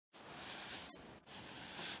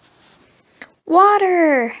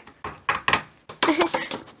Water!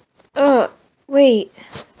 Wait.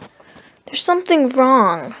 There's something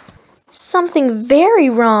wrong. Something very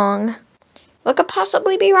wrong. What could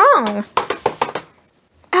possibly be wrong?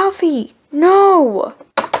 Alfie, no!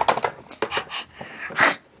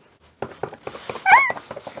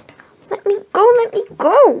 Let me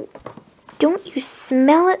go! Don't you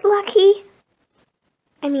smell it, Lucky?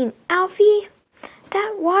 I mean, Alfie,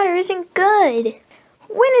 that water isn't good.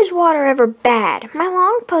 When is water ever bad? My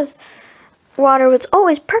long paw's water was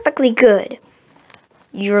always perfectly good.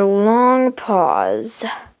 Your long paw's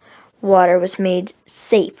water was made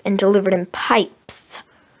safe and delivered in pipes.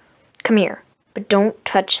 Come here, but don't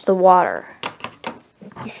touch the water.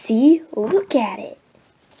 You see? Look at it.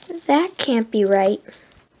 That can't be right.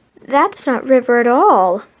 That's not river at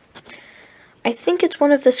all. I think it's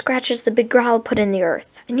one of the scratches the big growl put in the earth.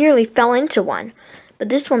 I nearly fell into one, but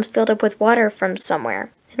this one's filled up with water from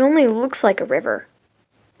somewhere. It only looks like a river.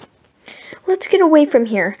 Let's get away from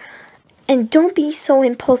here. And don't be so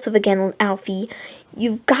impulsive again, Alfie.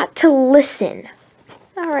 You've got to listen.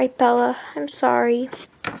 All right, Bella, I'm sorry.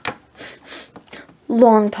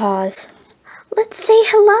 Long pause. Let's say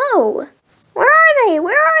hello. Where are they?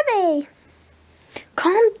 Where are they?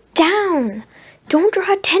 Calm down. Don't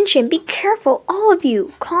draw attention. Be careful, all of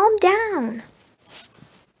you. Calm down.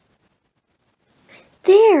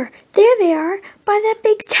 There they are, by that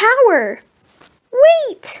big tower.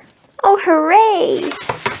 Wait! Oh, hooray!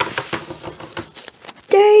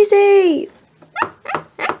 Daisy!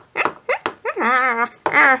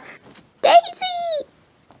 Daisy!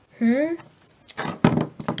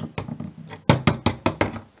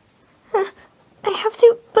 I have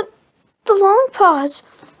to, but the long paws.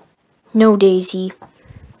 No, Daisy.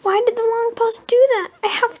 Why did the long paws do that? I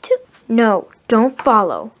have to. No, don't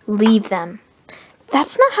follow. Leave them.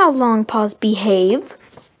 That's not how long paws behave.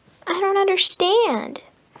 I don't understand.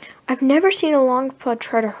 I've never seen a long paw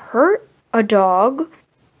try to hurt a dog.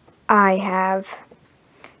 I have.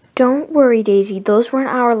 Don't worry, Daisy. Those weren't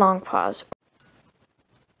our long paws.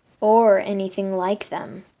 Or anything like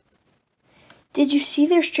them. Did you see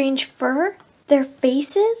their strange fur? Their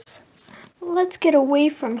faces? Let's get away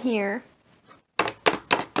from here.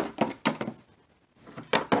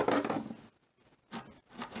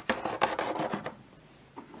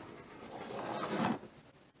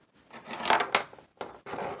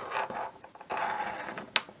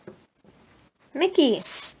 Mickey,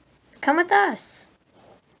 come with us.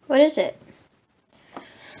 What is it?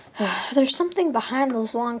 There's something behind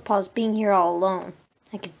those long paws being here all alone.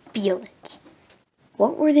 I can feel it.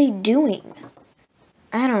 What were they doing?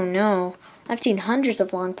 I don't know. I've seen hundreds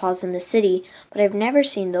of long paws in the city, but I've never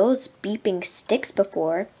seen those beeping sticks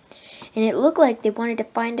before. And it looked like they wanted to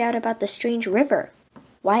find out about the strange river.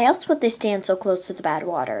 Why else would they stand so close to the bad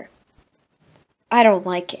water? I don't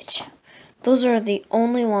like it. Those are the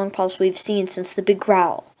only long paws we've seen since the big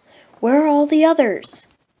growl. Where are all the others?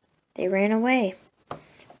 They ran away.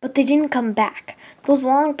 But they didn't come back. Those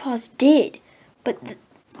long paws did. But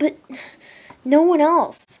no one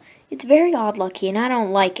else. It's very odd, Lucky, and I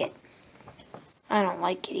don't like it. I don't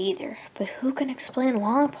like it either. But who can explain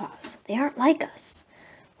long paws? They aren't like us.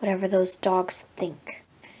 Whatever those dogs think.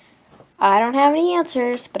 I don't have any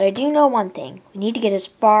answers, but I do know one thing. We need to get as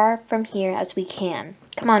far from here as we can.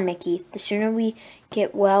 Come on, Mickey. The sooner we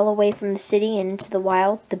get well away from the city and into the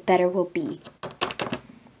wild, the better we'll be.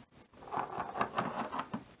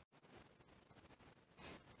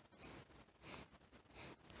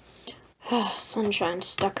 Sunshine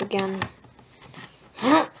stuck again.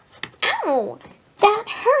 Ow! That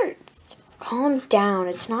hurts! Calm down.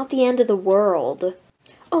 It's not the end of the world.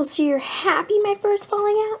 Oh, so you're happy my fur's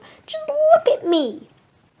falling out? Just look at me!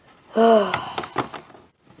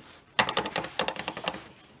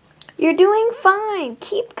 You're doing fine.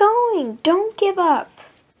 Keep going. Don't give up.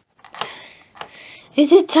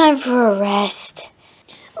 Is it time for a rest?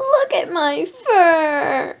 Look at my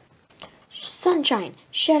fur! Sunshine,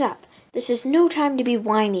 shut up. This is no time to be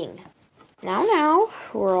whining. Now,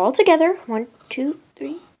 we're all together. 1, 2,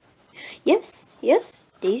 3. Yes,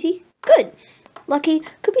 Daisy. Good. Lucky,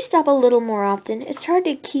 could we stop a little more often? It's hard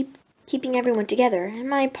to keeping everyone together, and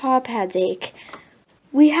my paw pads ache.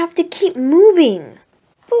 We have to keep moving.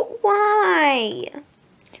 But why?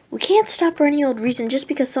 We can't stop for any old reason just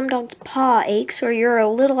because some dog's paw aches or you're a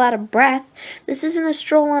little out of breath. This isn't a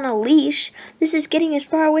stroll on a leash. This is getting as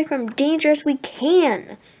far away from danger as we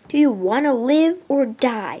can. Do you want to live or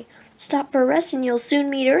die? Stop for a rest and you'll soon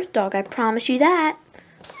meet Earth Dog, I promise you that.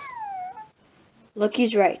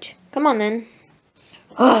 Lucky's right. Come on then.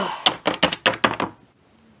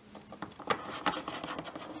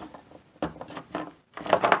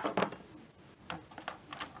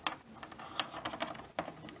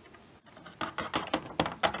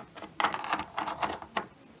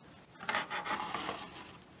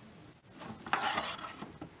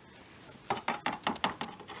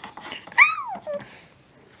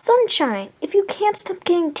 Sunshine, if you can't stop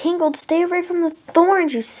getting tangled, stay away from the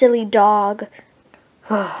thorns, you silly dog.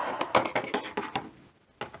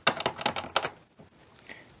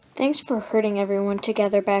 Thanks for herding everyone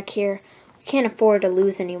together back here. We can't afford to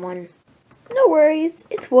lose anyone. No worries,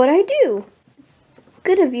 it's what I do. It's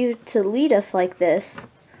good of you to lead us like this.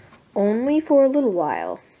 Only for a little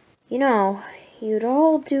while. You know, you'd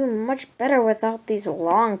all do much better without these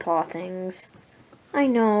long paw things. I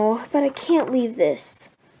know, but I can't leave this.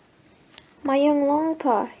 My young long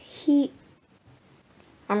paw,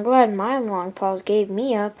 I'm glad my long paws gave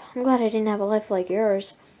me up. I'm glad I didn't have a life like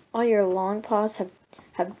yours. All your long paws have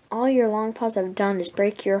done is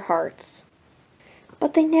break your hearts.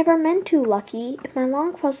 But they never meant to, Lucky. If my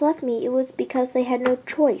long paws left me, it was because they had no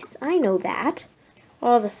choice. I know that.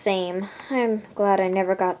 All the same, I'm glad I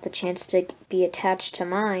never got the chance to be attached to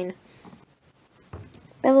mine.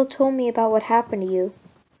 Bella told me about what happened to you.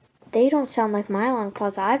 They don't sound like my long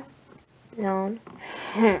paws I've known.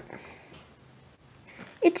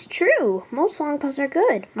 It's true. Most long paws are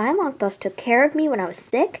good. My long paws took care of me when I was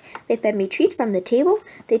sick. They fed me treats from the table.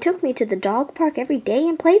 They took me to the dog park every day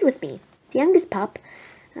and played with me. The youngest pup,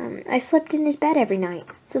 I slept in his bed every night,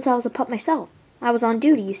 since I was a pup myself. I was on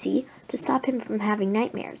duty, you see, to stop him from having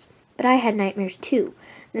nightmares. But I had nightmares too.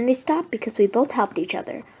 Then they stopped because we both helped each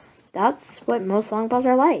other. That's what most long paws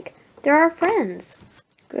are like. They're our friends.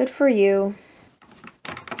 Good for you.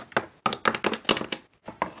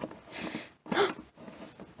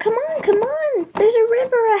 Come on, come on! There's a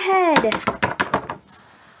river ahead!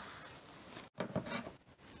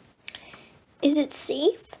 Is it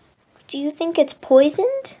safe? Do you think it's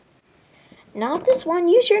poisoned? Not this one.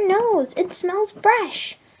 Use your nose. It smells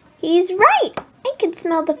fresh. He's right. I can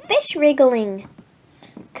smell the fish wriggling.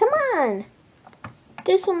 Come on.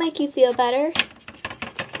 This will make you feel better.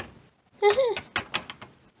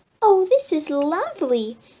 Oh, this is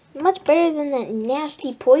lovely. Much better than that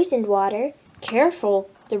nasty poisoned water. Careful.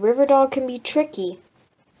 The river dog can be tricky.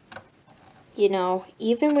 You know,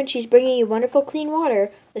 even when she's bringing you wonderful clean water,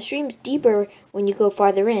 the stream's deeper when you go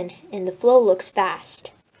farther in, and the flow looks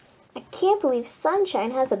fast. I can't believe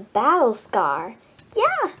Sunshine has a battle scar.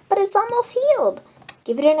 Yeah, but it's almost healed.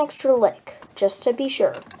 Give it an extra lick, just to be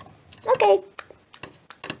sure. Okay.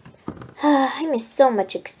 I miss so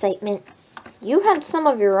much excitement. You had some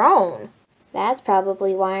of your own. That's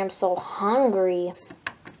probably why I'm so hungry.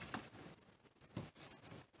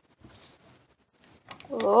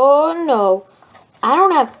 Oh no, I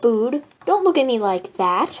don't have food. Don't look at me like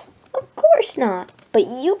that. Of course not, but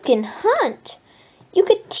you can hunt. You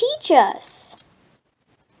could teach us.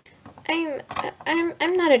 I'm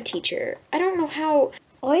not a teacher. I don't know how.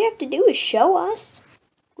 All you have to do is show us.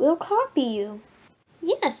 We'll copy you.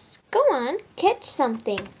 Yes, go on, catch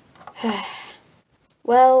something.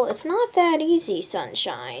 Well, it's not that easy,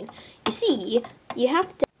 Sunshine. You see, you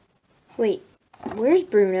have to... Wait, where's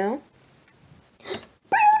Bruno?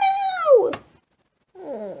 Bruno!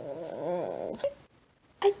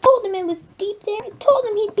 I told him it was deep there. I told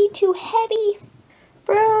him he'd be too heavy.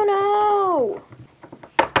 Bruno!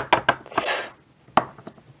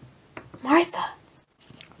 Martha!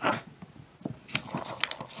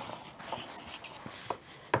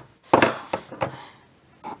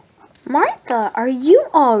 Martha, are you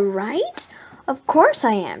all right? Of course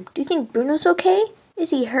I am. Do you think Bruno's okay? Is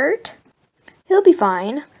he hurt? He'll be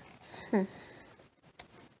fine.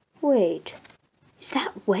 Wait, is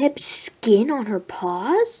that webbed skin on her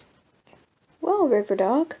paws? Well, River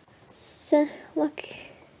Dog,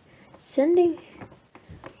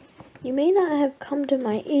 you may not have come to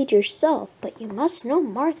my aid yourself, but you must know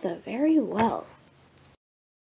Martha very well.